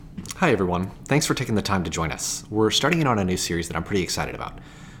Hi everyone, thanks for taking the time to join us. We're starting in on a new series that I'm pretty excited about,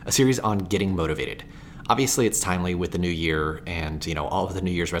 a series on getting motivated. Obviously it's timely with the new year and all of the New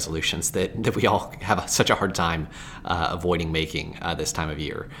Year's resolutions that we all have such a hard time avoiding making this time of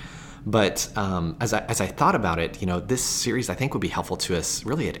year. But as I thought about it, this series I think would be helpful to us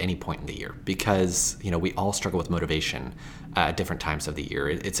really at any point in the year because we all struggle with motivation at different times of the year.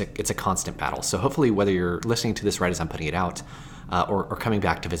 It's a constant battle. So hopefully, whether you're listening to this right as I'm putting it out, or coming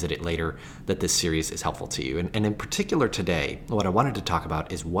back to visit it later, that this series is helpful to you. And in particular today, what I wanted to talk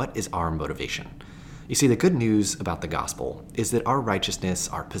about is what is our motivation. You see, the good news about the gospel is that our righteousness,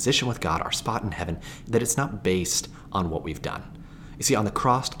 our position with God, our spot in heaven, that it's not based on what we've done. You see, on the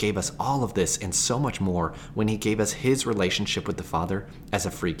cross gave us all of this and so much more when he gave us his relationship with the Father as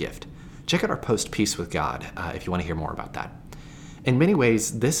a free gift. Check out our post Peace with God if you want to hear more about that. In many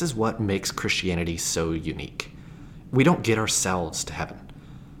ways, this is what makes Christianity so unique. We don't get ourselves to heaven.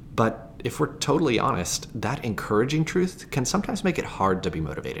 But if we're totally honest, that encouraging truth can sometimes make it hard to be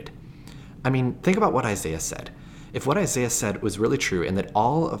motivated. I mean, think about what Isaiah said. If what Isaiah said was really true and that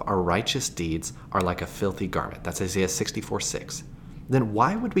all of our righteous deeds are like a filthy garment, that's Isaiah 64:6, then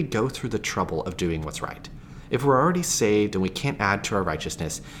why would we go through the trouble of doing what's right? If we're already saved and we can't add to our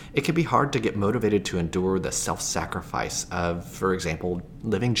righteousness, it can be hard to get motivated to endure the self-sacrifice of, for example,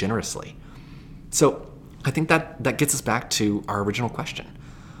 living generously. So I think that gets us back to our original question.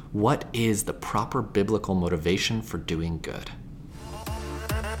 What is the proper biblical motivation for doing good?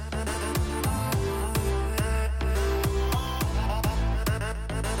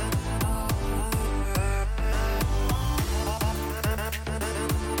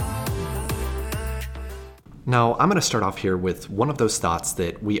 Now, I'm going to start off here with one of those thoughts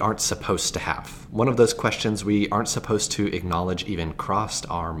that we aren't supposed to have. One of those questions we aren't supposed to acknowledge even crossed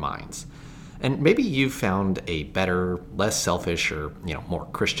our minds. And maybe you've found a better, less selfish, or more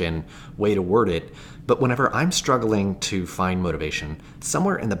Christian way to word it, but whenever I'm struggling to find motivation,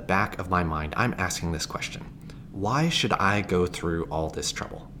 somewhere in the back of my mind, I'm asking this question. Why should I go through all this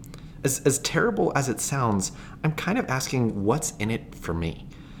trouble? As terrible as it sounds, I'm kind of asking what's in it for me?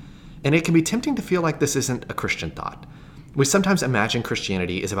 And it can be tempting to feel like this isn't a Christian thought. We sometimes imagine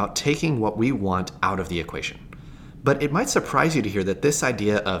Christianity is about taking what we want out of the equation. But it might surprise you to hear that this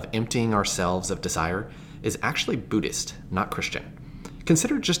idea of emptying ourselves of desire is actually Buddhist, not Christian.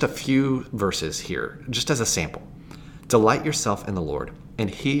 Consider just a few verses here, just as a sample. Delight yourself in the Lord, and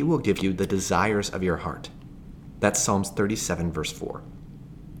he will give you the desires of your heart. That's Psalms 37, verse 4.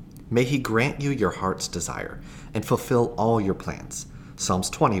 May he grant you your heart's desire and fulfill all your plans.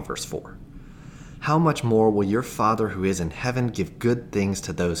 Psalms 20, verse 4. How much more will your Father who is in heaven give good things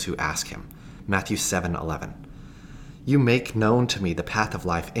to those who ask him? Matthew 7:11. You make known to me the path of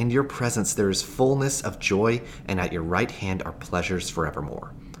life. In your presence there is fullness of joy, and at your right hand are pleasures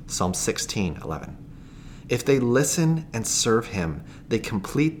forevermore. Psalm 16:11. If they listen and serve him, they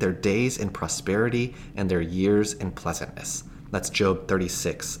complete their days in prosperity and their years in pleasantness. That's Job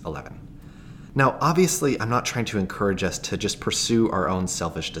 36:11. Now, obviously, I'm not trying to encourage us to just pursue our own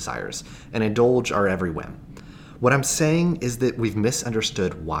selfish desires and indulge our every whim. What I'm saying is that we've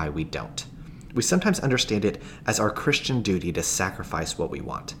misunderstood why we don't. We sometimes understand it as our Christian duty to sacrifice what we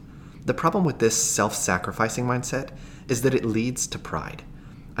want. The problem with this self-sacrificing mindset is that it leads to pride.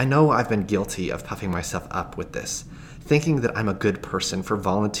 I know I've been guilty of puffing myself up with this, thinking that I'm a good person for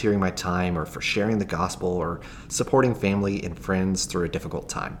volunteering my time or for sharing the gospel or supporting family and friends through a difficult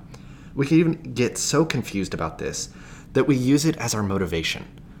time. We can even get so confused about this that we use it as our motivation,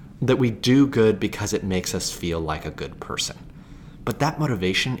 that we do good because it makes us feel like a good person. But that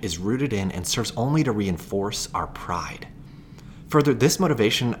motivation is rooted in and serves only to reinforce our pride. Further, this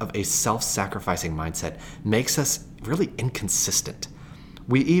motivation of a self-sacrificing mindset makes us really inconsistent.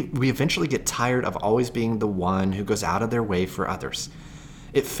 We eventually get tired of always being the one who goes out of their way for others.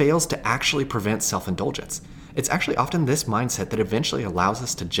 It fails to actually prevent self-indulgence. It's actually often this mindset that eventually allows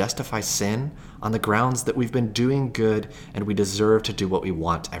us to justify sin on the grounds that we've been doing good and we deserve to do what we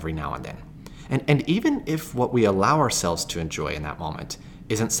want every now and then. And even if what we allow ourselves to enjoy in that moment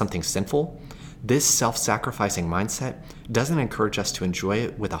isn't something sinful, this self-sacrificing mindset doesn't encourage us to enjoy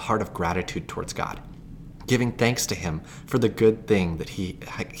it with a heart of gratitude towards God, giving thanks to him for the good thing that he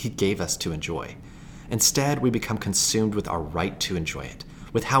gave us to enjoy. Instead, we become consumed with our right to enjoy it,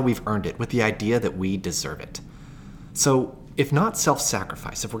 with how we've earned it, with the idea that we deserve it. So, if not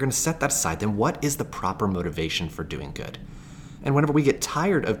self-sacrifice, if we're going to set that aside, then what is the proper motivation for doing good? And whenever we get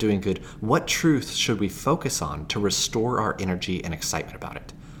tired of doing good, what truth should we focus on to restore our energy and excitement about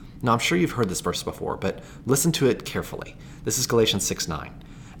it? Now, I'm sure you've heard this verse before, but listen to it carefully. This is Galatians 6:9.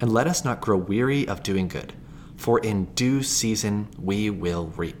 And let us not grow weary of doing good, for in due season we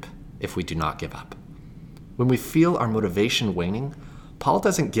will reap. if we do not give up. When we feel our motivation waning, Paul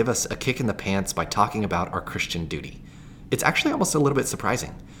doesn't give us a kick in the pants by talking about our Christian duty. It's actually almost a little bit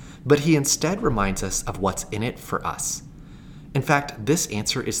surprising, but he instead reminds us of what's in it for us. In fact, this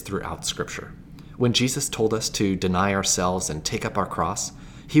answer is throughout Scripture. When Jesus told us to deny ourselves and take up our cross,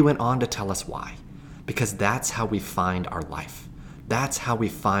 he went on to tell us why. Because that's how we find our life. That's how we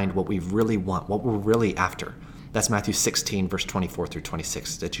find what we really want, what we're really after. That's Matthew 16, verse 24 through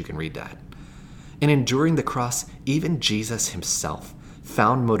 26, that you can read that. In enduring the cross, even Jesus himself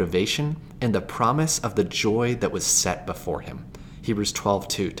found motivation in the promise of the joy that was set before him. Hebrews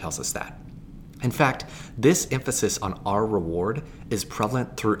 12:2 tells us that. In fact, this emphasis on our reward is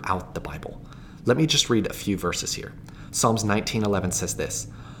prevalent throughout the Bible. Let me just read a few verses here. Psalms 19:11 says this,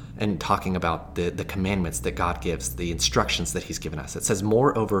 and talking about the commandments that God gives, the instructions that he's given us. It says,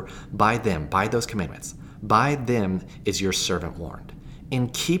 moreover, by those commandments, by them is your servant warned. In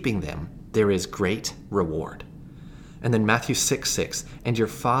keeping them, there is great reward. And then Matthew 6:6, and your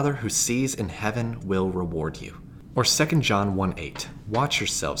Father who sees in heaven will reward you. Or 2 John 1:8, watch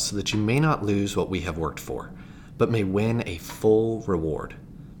yourselves so that you may not lose what we have worked for, but may win a full reward.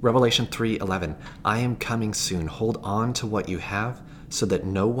 Revelation 3:11, I am coming soon. Hold on to what you have so that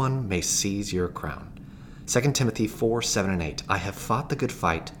no one may seize your crown. 2 Timothy 4:7-8, I have fought the good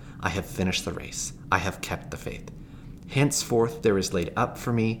fight. I have finished the race. I have kept the faith. Henceforth there is laid up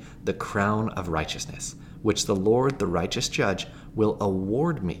for me the crown of righteousness, which the Lord, the righteous judge, will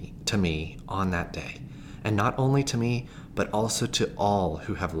award to me on that day. And not only to me, but also to all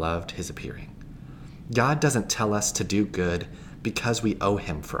who have loved his appearing. God doesn't tell us to do good because we owe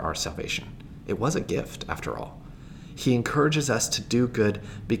him for our salvation. It was a gift, after all. He encourages us to do good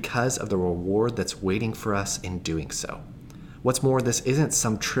because of the reward that's waiting for us in doing so. What's more, this isn't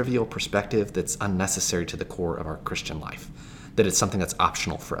some trivial perspective that's unnecessary to the core of our Christian life, that it's something that's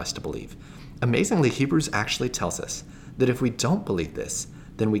optional for us to believe. Amazingly, Hebrews actually tells us that if we don't believe this,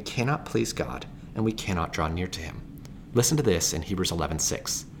 then we cannot please God and we cannot draw near to him. Listen to this in Hebrews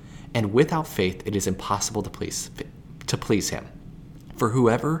 11:6. And without faith it is impossible to please him. For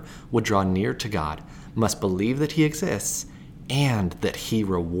whoever would draw near to God must believe that he exists and that he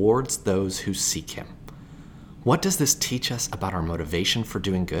rewards those who seek him. What does this teach us about our motivation for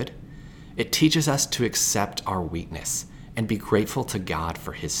doing good? It teaches us to accept our weakness and be grateful to God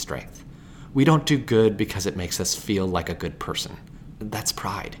for his strength. We don't do good because it makes us feel like a good person. That's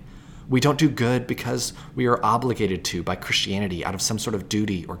pride. We don't do good because we are obligated to by Christianity out of some sort of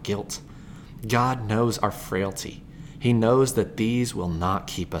duty or guilt. God knows our frailty. He knows that these will not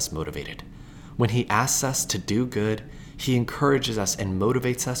keep us motivated. When he asks us to do good, he encourages us and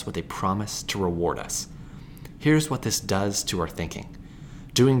motivates us with a promise to reward us. Here's what this does to our thinking.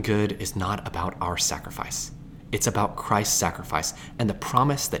 Doing good is not about our sacrifice. It's about Christ's sacrifice and the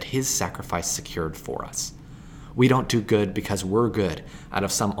promise that his sacrifice secured for us. We don't do good because we're good out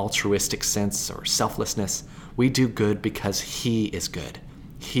of some altruistic sense or selflessness. We do good because he is good.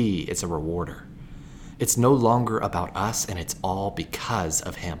 He is a rewarder. It's no longer about us, and it's all because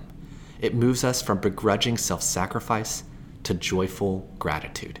of him. It moves us from begrudging self-sacrifice to joyful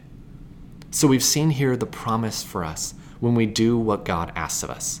gratitude. So we've seen here the promise for us when we do what God asks of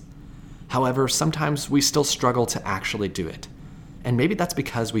us. However, sometimes we still struggle to actually do it. And maybe that's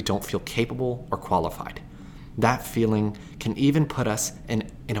because we don't feel capable or qualified. That feeling can even put us in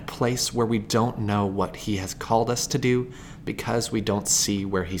a place where we don't know what he has called us to do because we don't see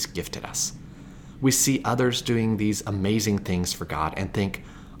where he's gifted us. We see others doing these amazing things for God and think,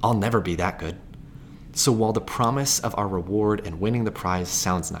 I'll never be that good. So while the promise of our reward and winning the prize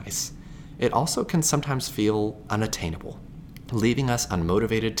sounds nice, it also can sometimes feel unattainable, leaving us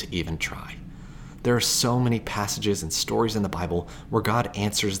unmotivated to even try. There are so many passages and stories in the Bible where God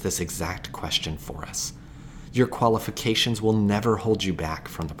answers this exact question for us. Your qualifications will never hold you back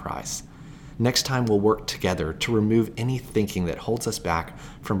from the prize. Next time we'll work together to remove any thinking that holds us back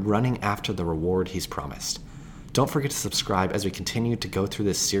from running after the reward he's promised. Don't forget to subscribe as we continue to go through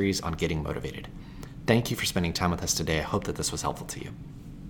this series on getting motivated. Thank you for spending time with us today. I hope that this was helpful to you.